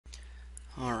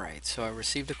Alright, so I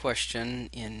received a question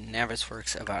in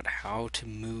Navisworks about how to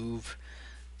move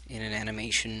in an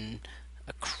animation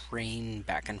a crane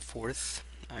back and forth.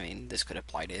 I mean, this could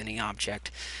apply to any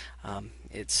object.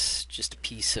 It's just a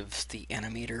piece of the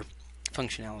Animator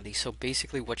functionality. So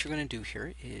basically what you're going to do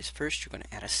here is first you're going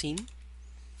to add a scene.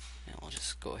 And we'll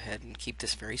just go ahead and keep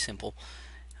this very simple.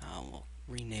 We'll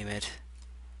rename it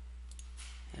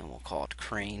and we'll call it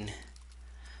crane.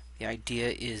 The idea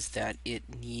is that it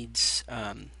needs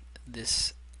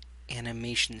this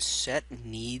animation set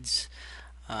needs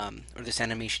or this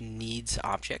animation needs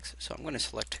objects. So I'm going to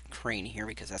select crane here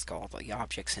because that's got all the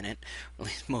objects in it, or at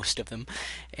least most of them.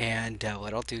 And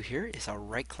what I'll do here is I'll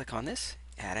right click on this,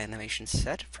 add animation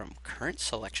set from current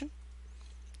selection.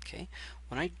 Okay,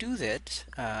 when I do that,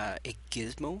 a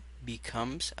gizmo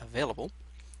becomes available.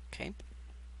 Okay,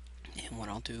 and what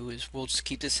I'll do is we'll just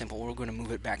keep this simple. We're going to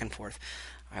move it back and forth.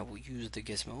 I will use the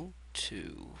gizmo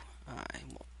to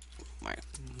my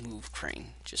move crane.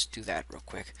 Just do that real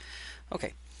quick.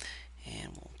 Okay,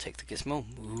 and we'll take the gizmo,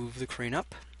 move the crane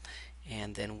up,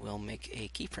 and then we'll make a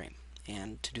keyframe.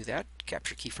 And to do that,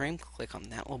 capture keyframe, click on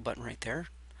that little button right there.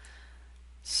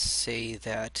 Say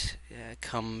that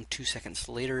come 2 seconds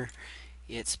later,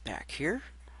 it's back here.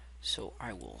 So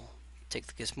I will take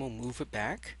the gizmo, move it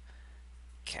back,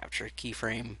 capture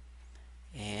keyframe,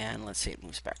 and let's say it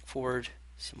moves back forward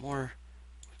some more,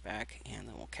 back, and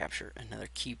then we'll capture another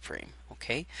keyframe.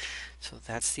 Okay, so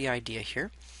that's the idea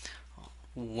here.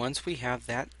 Once we have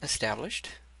that established,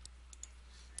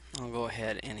 I'll go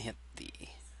ahead and hit the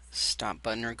stop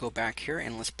button or go back here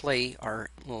and let's play our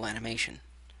little animation.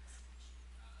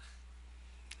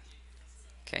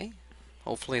 Okay,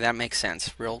 hopefully that makes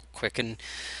sense. Real quick and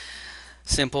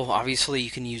simple. Obviously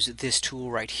you can use this tool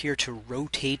right here to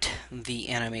rotate the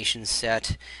animation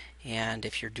set, and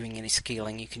if you're doing any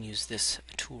scaling you can use this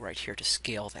tool right here to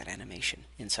scale that animation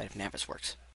inside of Navisworks.